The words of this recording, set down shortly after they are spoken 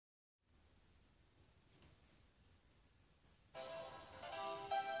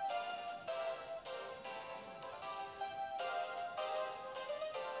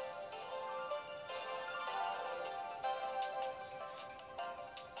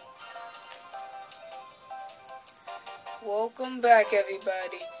Welcome back,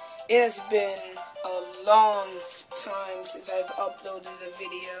 everybody. It has been a long time since I've uploaded a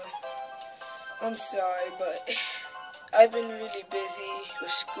video. I'm sorry, but I've been really busy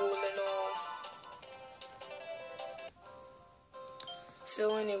with school and all.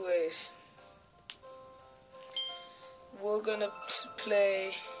 So anyways, we're gonna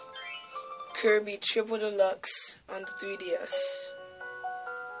play Kirby Triple Deluxe on the 3DS.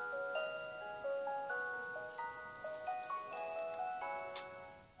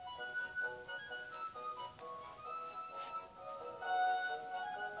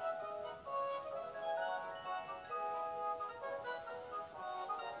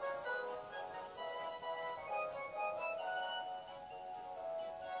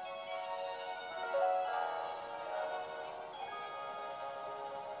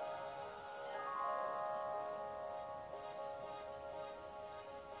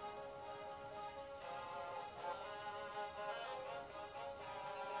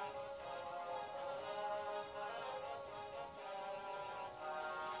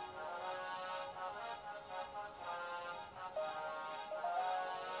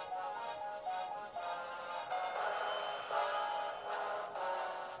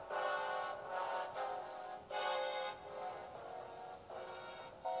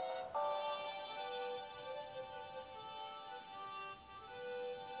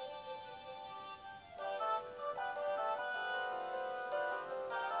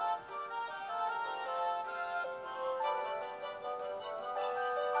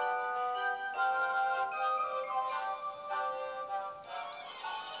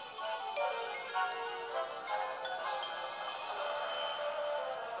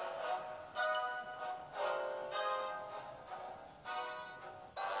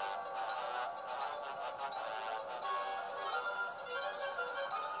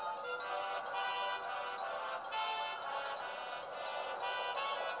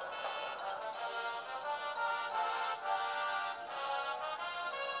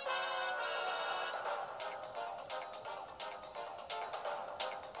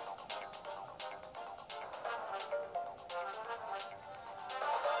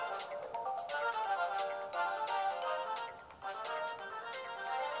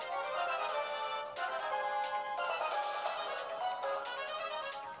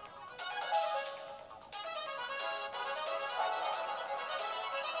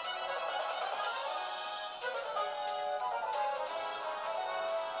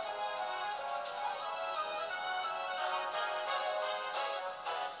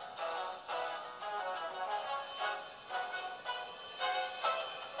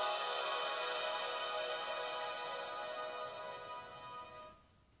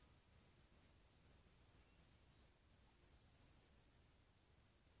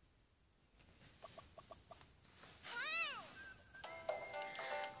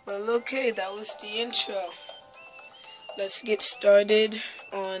 Well, okay, that was the intro. Let's get started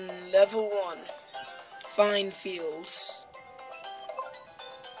on level 1, Fine Fields.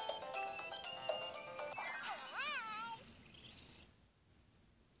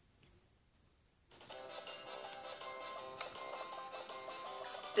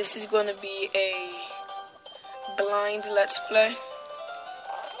 This is going to be a blind let's play.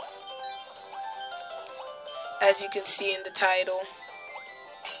 As you can see in the title.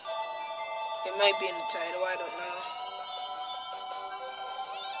 It might be in the title, I don't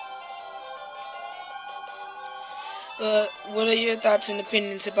know. What are your thoughts and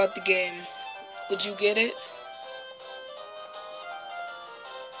opinions about the game? Would you get it?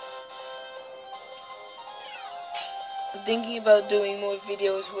 I'm thinking about doing more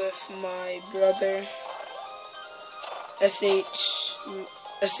videos with my brother,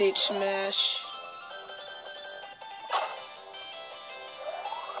 SH Smash.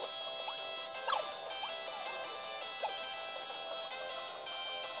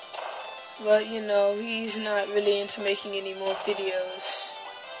 But, you know, he's not really into making any more videos.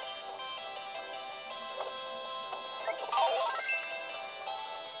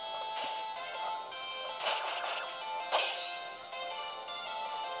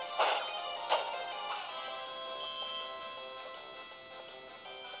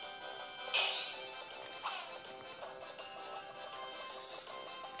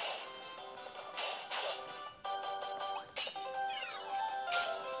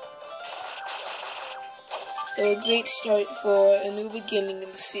 So a great start for a new beginning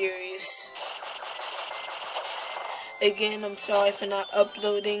in the series. Again, I'm sorry for not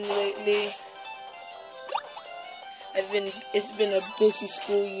uploading lately. It's been a busy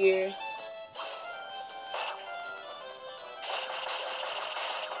school year.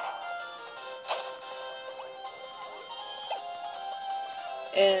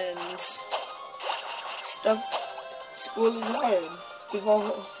 stuff. School is hard.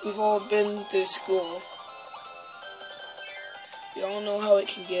 We've all been through school. We all know how it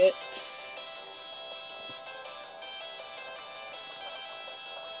can get.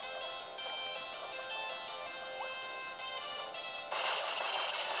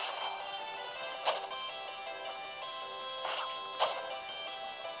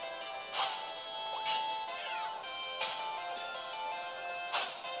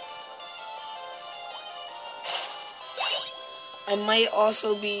 I might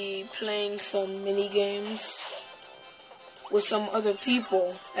also be playing some mini games with some other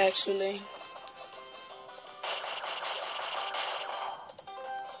people, actually.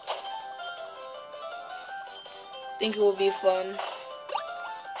 Think it will be fun.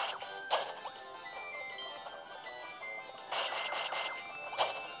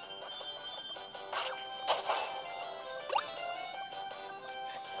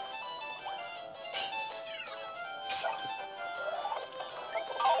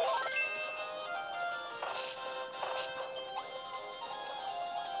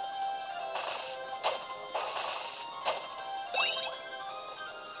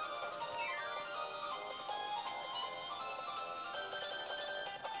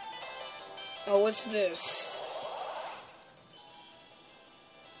 Oh, what's this?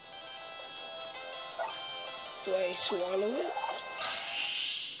 Do I swallow it?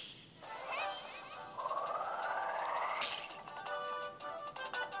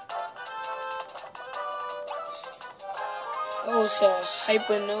 Oh, it's a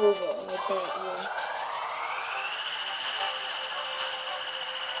hypernova, apparently.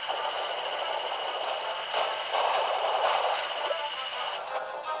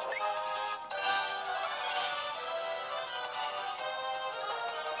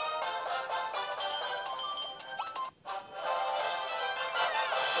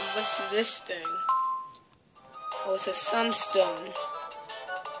 What's this thing? Oh, it's a sunstone.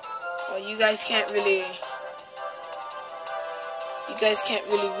 Well, you guys can't really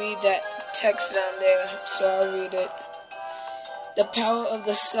read that text down there, so I'll read it. The power of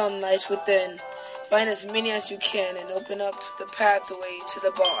the sun lies within. Find as many as you can and open up the pathway to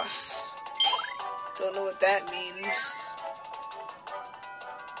the boss. Don't know what that means.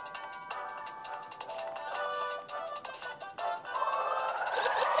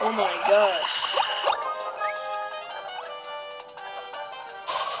 Oh my gosh.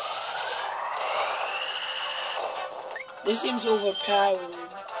 This seems overpowered.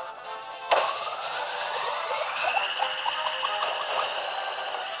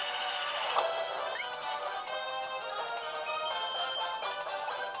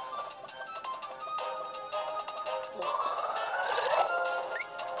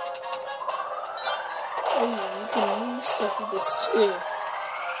 Oh, you can move stuff with this too.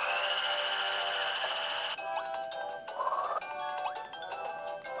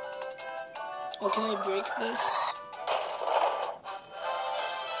 Oh, can I break this?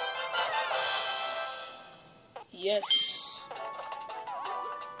 Yes.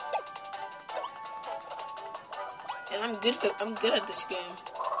 And I'm good at this game.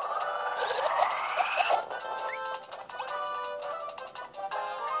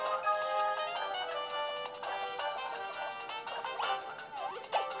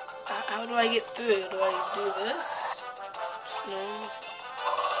 How do I get through? Do I do this? No.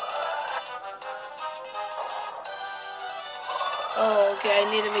 Oh, okay,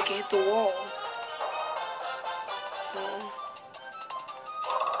 I need to make it hit the wall. No.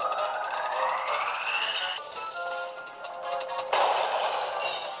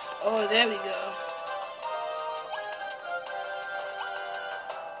 Oh, there we go.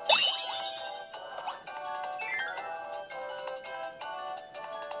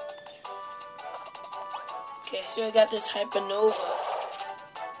 Okay, so I got this hypernova.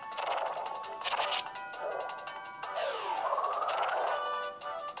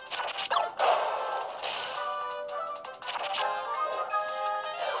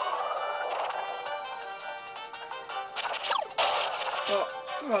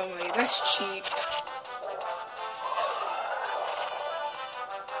 Oh my, that's cheap.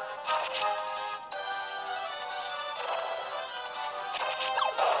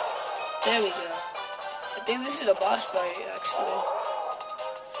 There we go. I think this is a boss fight, actually.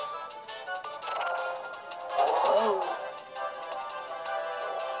 Oh.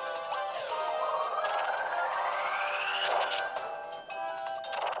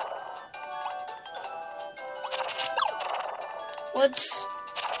 What?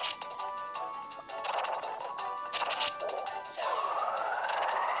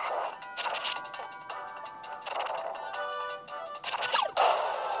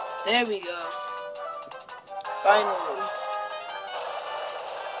 There we go. Finally.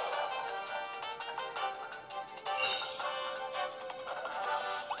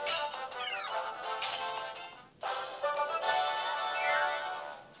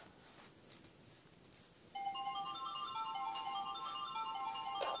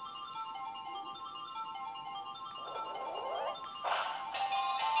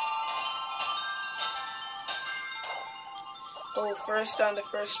 Oh, first on the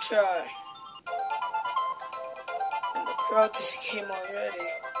first try. I'm proud of this game already.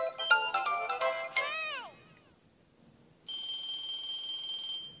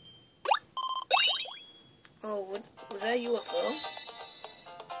 Oh, what was that, UFO?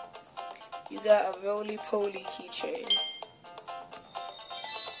 You got a roly-poly keychain.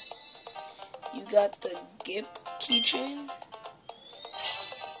 You got the GIP keychain.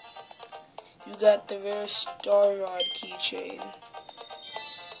 You got the rare Star Rod keychain.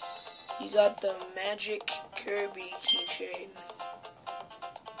 You got the magic Kirby keychain.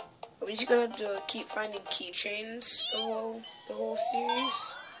 Are we just gonna have to keep finding keychains the whole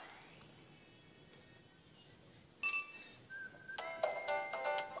series?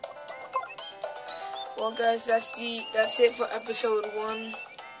 Well, guys, that's it for episode 1.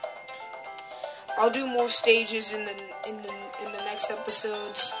 I'll do more stages in the next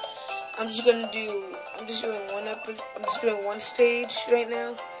episodes. I'm just doing one stage right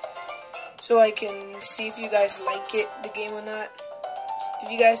now, so I can see if you guys like the game or not.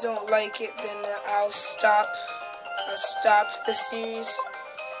 If you guys don't like it, then I'll stop the series.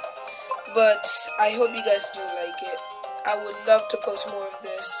 But I hope you guys do like it. I would love to post more of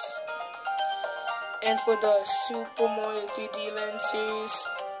this. And for the Super Mario 3D Land series,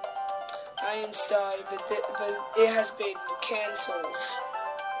 I am sorry, but it has been cancelled.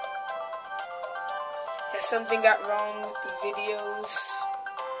 Something got wrong with the videos,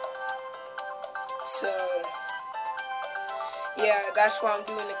 so yeah, that's why I'm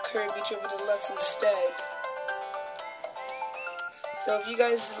doing the Kirby Deluxe instead. So if you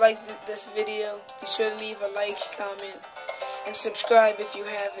guys like this video, be sure to leave a like, comment, and subscribe if you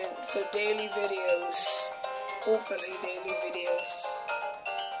haven't for daily videos. Hopefully daily videos.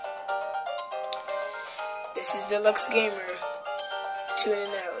 This is Deluxe Gamer,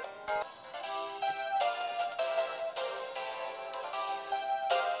 tuning out.